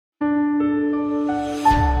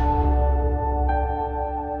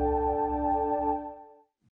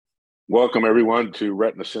Welcome, everyone, to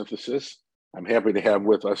Retina Synthesis. I'm happy to have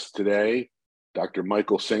with us today Dr.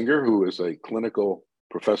 Michael Singer, who is a clinical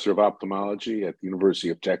professor of ophthalmology at the University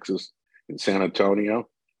of Texas in San Antonio,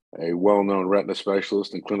 a well-known retina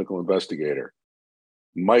specialist and clinical investigator.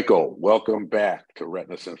 Michael, welcome back to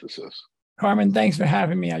Retina Synthesis. Carmen, thanks for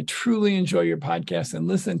having me. I truly enjoy your podcast and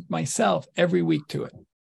listen myself every week to it.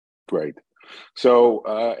 Great.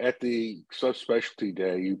 So at the subspecialty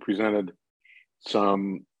day, you presented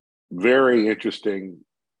some very interesting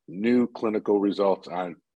new clinical results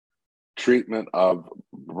on treatment of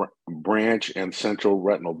branch and central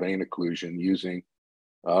retinal vein occlusion using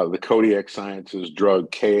the Kodiak Sciences drug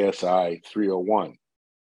KSI 301,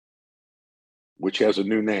 which has a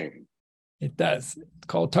new name. It does. It's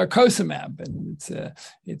called tarcocimab, and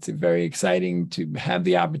it's very exciting to have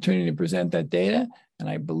the opportunity to present that data. And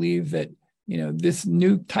I believe that this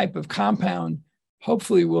new type of compound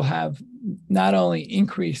hopefully will have not only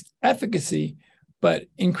increased efficacy but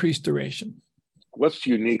increased duration. What's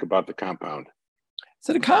unique about the compound?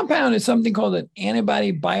 So the compound is something called an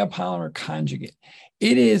antibody biopolymer conjugate.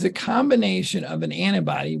 It is a combination of an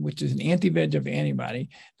antibody, which is an anti-VEGF antibody,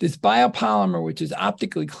 this biopolymer, which is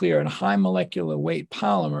optically clear and high molecular weight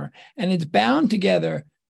polymer, and it's bound together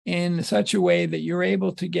in such a way that you're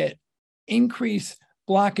able to get increased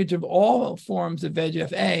blockage of all forms of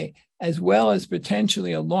VEGF-A, as well as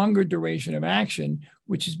potentially a longer duration of action,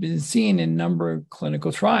 which has been seen in a number of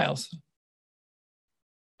clinical trials.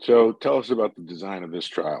 So tell us about the design of this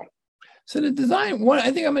trial. So the design, I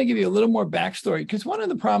think I'm going to give you a little more backstory, because one of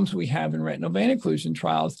the problems we have in retinal vein occlusion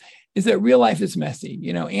trials is that real life is messy.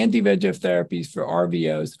 Anti-VEGF therapies for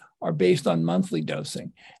RVOs are based on monthly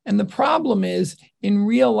dosing. And the problem is, in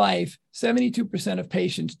real life, 72% of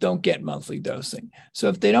patients don't get monthly dosing. So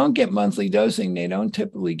if they don't get monthly dosing, they don't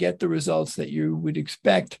typically get the results that you would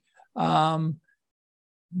expect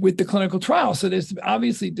with the clinical trial. So there's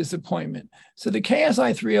obviously disappointment. So the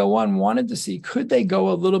KSI 301 wanted to see, could they go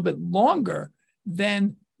a little bit longer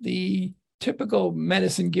than the typical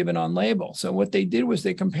medicine given on label? So what they did was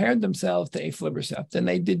they compared themselves to aflibercept, and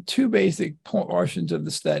they did two basic portions of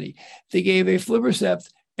the study. They gave aflibercept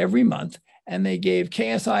every month, and they gave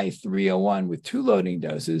KSI 301 with two loading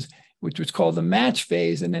doses, which was called the match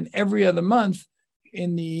phase, and then every other month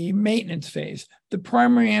in the maintenance phase. The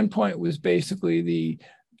primary endpoint was basically the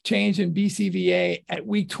change in BCVA at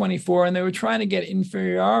week 24, and they were trying to get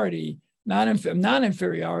inferiority,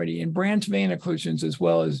 non-inferiority in branch vein occlusions, as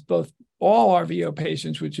well as both all RVO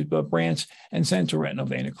patients, which is both branch and central retinal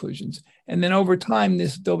vein occlusions. And then over time,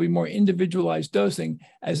 there'll be more individualized dosing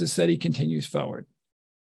as the study continues forward.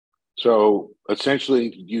 So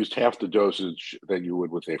essentially, you used half the dosage that you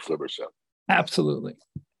would with aflibercept. Absolutely.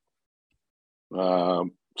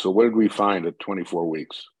 So what did we find at 24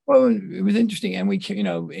 weeks? Well, it was interesting, and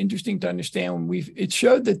interesting to understand. It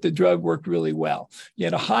showed that the drug worked really well. You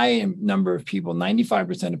had a high number of people,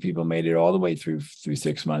 95% of people made it all the way through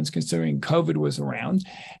 6 months, considering COVID was around,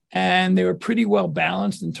 and they were pretty well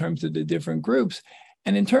balanced in terms of the different groups.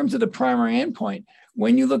 And in terms of the primary endpoint,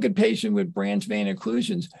 when you look at patients with branch vein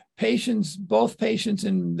occlusions, both patients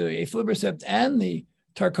in the aflibercept and the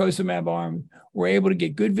tarcocimab arm were able to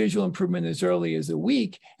get good visual improvement as early as a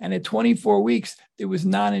week. And at 24 weeks, it was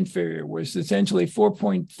non-inferior, was essentially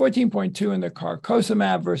 14.2 in the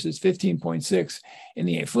tarcocimab versus 15.6 in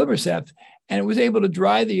the aflibercept. And it was able to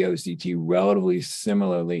dry the OCT relatively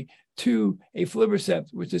similarly to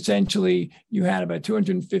aflibercept, which essentially you had about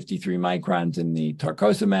 253 microns in the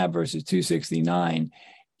tarcocimab versus 269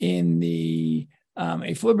 in the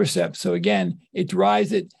aflibercept. So again, it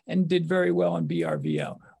dries it and did very well in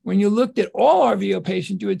BRVO. When you looked at all RVO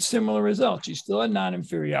patients, you had similar results. You still had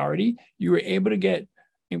non-inferiority. You were able to get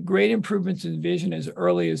great improvements in vision as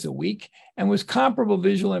early as a week, and was comparable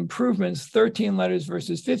visual improvements, 13 letters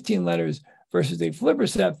versus 15 letters versus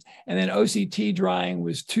aflibercept, and then OCT drying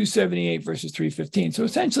was 278 versus 315. So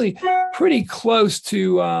essentially pretty close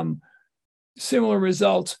to similar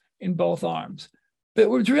results in both arms. But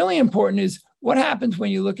what's really important is what happens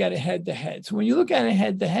when you look at it head-to-head. So when you look at it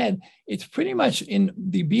head-to-head, it's pretty much in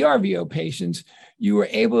the BRVO patients, you were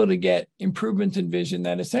able to get improvements in vision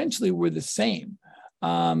that essentially were the same.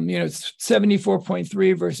 It's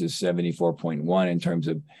 74.3 versus 74.1 in terms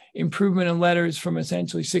of improvement in letters from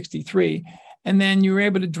essentially 63. And then you were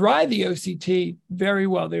able to dry the OCT very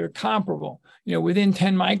well. They were comparable, within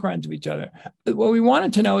 10 microns of each other. But what we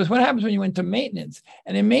wanted to know is what happens when you went to maintenance.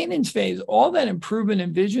 And in maintenance phase, all that improvement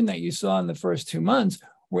in vision that you saw in the first 2 months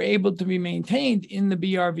were able to be maintained in the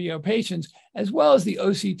BRVO patients, as well as the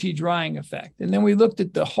OCT drying effect. And then we looked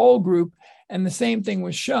at the whole group, And the same thing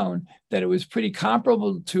was shown, that it was pretty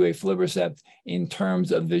comparable to aflibercept in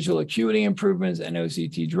terms of visual acuity improvements and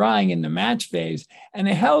OCT drying in the match phase. And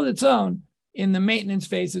it held its own in the maintenance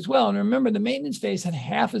phase as well. And remember, the maintenance phase had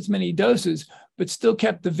half as many doses, but still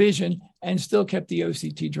kept the vision and still kept the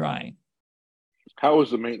OCT drying. How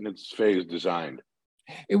was the maintenance phase designed?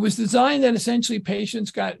 It was designed that essentially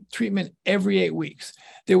patients got treatment every 8 weeks.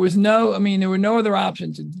 There were no other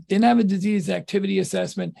options. It didn't have a disease activity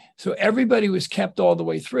assessment. So everybody was kept all the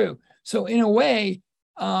way through. So in a way,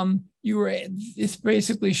 this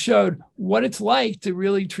basically showed what it's like to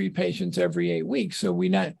really treat patients every 8 weeks. So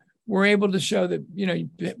we're able to show that,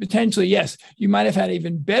 potentially, yes, you might have had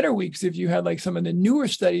even better weeks if you had like some of the newer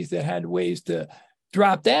studies that had ways to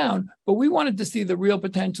drop down, but we wanted to see the real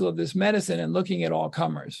potential of this medicine and looking at all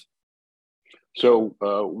comers. So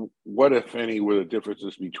what, if any, were the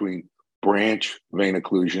differences between branch vein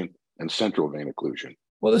occlusion and central vein occlusion?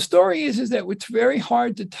 Well, the story is that it's very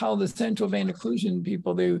hard to tell the central vein occlusion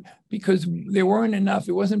people because there weren't enough,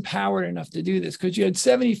 it wasn't powered enough to do this, because you had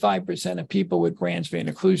 75% of people with branch vein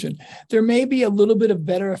occlusion. There may be a little bit of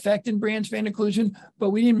better effect in branch vein occlusion,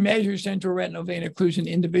 but we didn't measure central retinal vein occlusion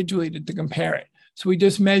individually to compare it. So we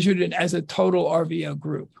just measured it as a total RVO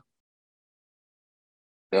group.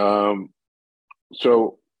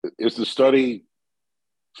 So is the study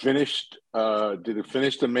finished? Did it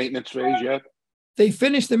finish the maintenance phase yet? They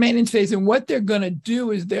finished the maintenance phase, and what they're going to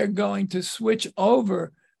do is they're going to switch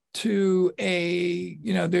over to a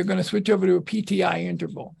PTI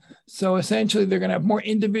interval. So essentially, they're going to have more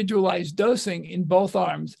individualized dosing in both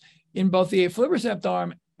arms, in both the aflibercept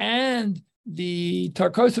arm and the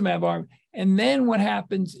tarcocimab arm. And then what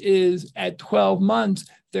happens is at 12 months,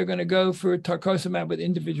 they're going to go for tarcocimab with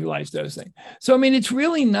individualized dosing. So, I mean, it's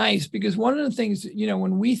really nice because one of the things,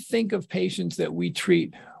 when we think of patients that we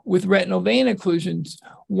treat with retinal vein occlusions,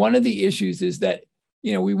 one of the issues is that,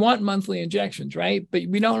 we want monthly injections, right? But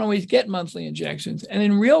we don't always get monthly injections. And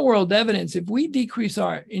in real world evidence, if we decrease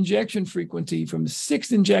our injection frequency from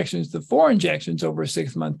 6 injections to 4 injections over a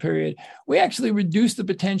 6-month period, we actually reduce the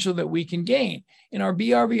potential that we can gain. In our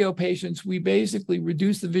BRVO patients, we basically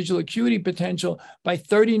reduce the visual acuity potential by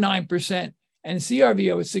 39% and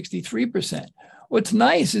CRVO is 63%. What's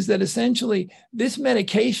nice is that essentially this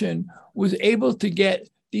medication was able to get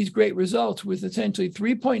these great results with essentially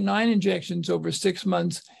 3.9 injections over 6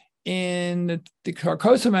 months in the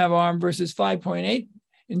tarcocimab arm versus 5.8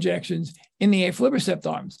 injections in the aflibercept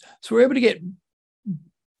arms. So we're able to get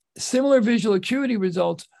similar visual acuity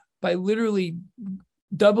results by literally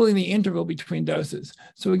doubling the interval between doses.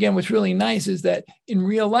 So again, what's really nice is that in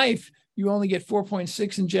real life, you only get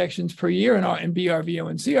 4.6 injections per year in BRVO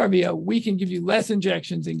and CRVO. We can give you less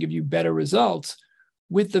injections and give you better results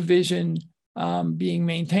with the vision being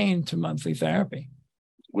maintained to monthly therapy.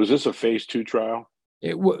 Was this a phase 2 trial?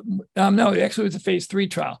 No, actually it was a phase 3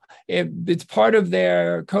 trial. It's part of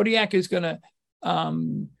their, Kodiak is going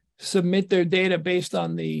to submit their data based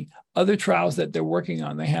on the other trials that they're working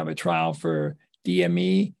on. They have a trial for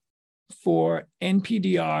DME, for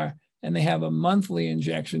NPDR, and they have a monthly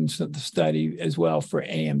injection study as well for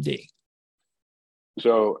AMD.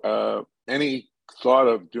 So any thought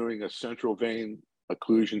of doing a central vein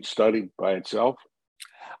occlusion study by itself?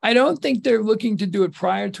 I don't think they're looking to do it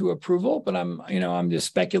prior to approval, but I'm just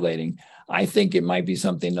speculating. I think it might be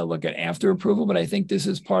something to look at after approval, but I think this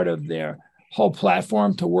is part of their whole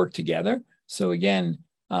platform to work together. So again,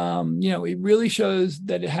 it really shows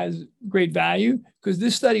that it has great value because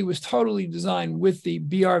this study was totally designed with the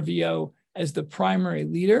BRVO as the primary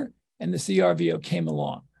leader and the CRVO came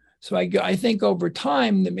along. So I think over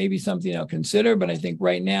time that may be something I'll consider, but I think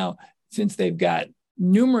right now, since they've got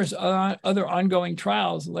numerous other ongoing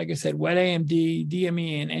trials, like I said, wet AMD,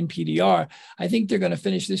 DME, and NPDR, I think they're going to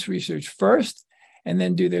finish this research first and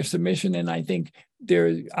then do their submission. And I think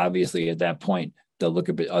they're obviously at that point, they'll look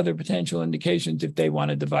at other potential indications if they want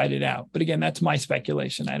to divide it out. But again, that's my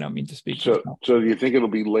speculation. I don't mean to speak. So do you think it'll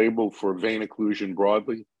be labeled for vein occlusion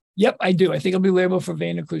broadly? Yep, I do. I think it'll be labeled for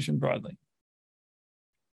vein occlusion broadly.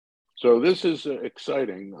 So this is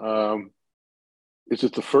exciting. Is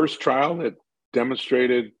it the first trial that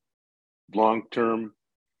demonstrated long-term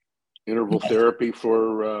interval therapy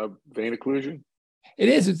for vein occlusion? It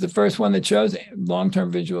is. It's the first one that shows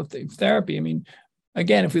long-term visual therapy. I mean,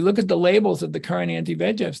 again, if we look at the labels of the current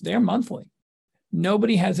anti-VEGFs, they're monthly.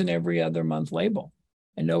 Nobody has an every other month label,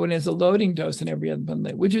 and nobody has a loading dose in every other month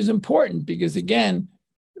label, which is important because, again,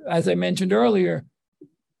 as I mentioned earlier,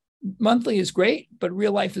 monthly is great, but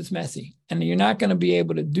real life is messy, and you're not going to be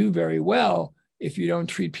able to do very well if you don't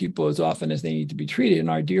treat people as often as they need to be treated. And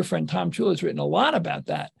our dear friend Tom Chula has written a lot about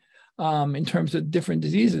that. in terms of different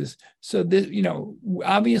diseases. So this,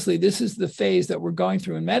 obviously this is the phase that we're going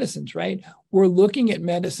through in medicines, right? We're looking at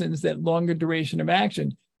medicines that longer duration of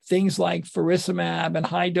action. Things like faricimab and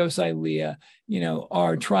high dose Eylea,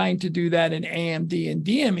 are trying to do that in AMD and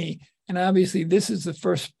DME. And obviously this is the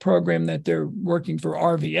first program that they're working for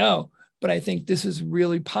RVO. But I think this is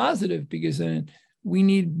really positive because then we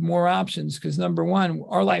need more options because number one,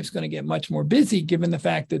 our life's going to get much more busy given the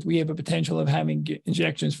fact that we have a potential of having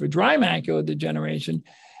injections for dry macular degeneration,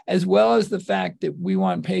 as well as the fact that we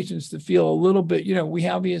want patients to feel a little bit, we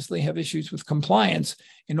obviously have issues with compliance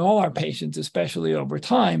in all our patients, especially over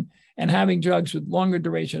time. And having drugs with longer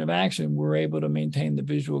duration of action, we're able to maintain the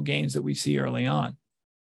visual gains that we see early on.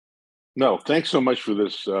 No, thanks so much for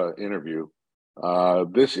this interview.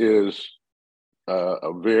 This is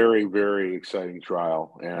a very, very exciting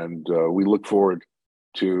trial, and we look forward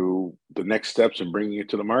to the next steps in bringing it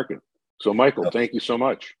to the market. So, Michael, thank you so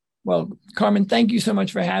much. Well, Carmen, thank you so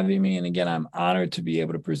much for having me. And again, I'm honored to be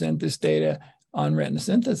able to present this data on retina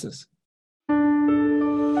synthesis.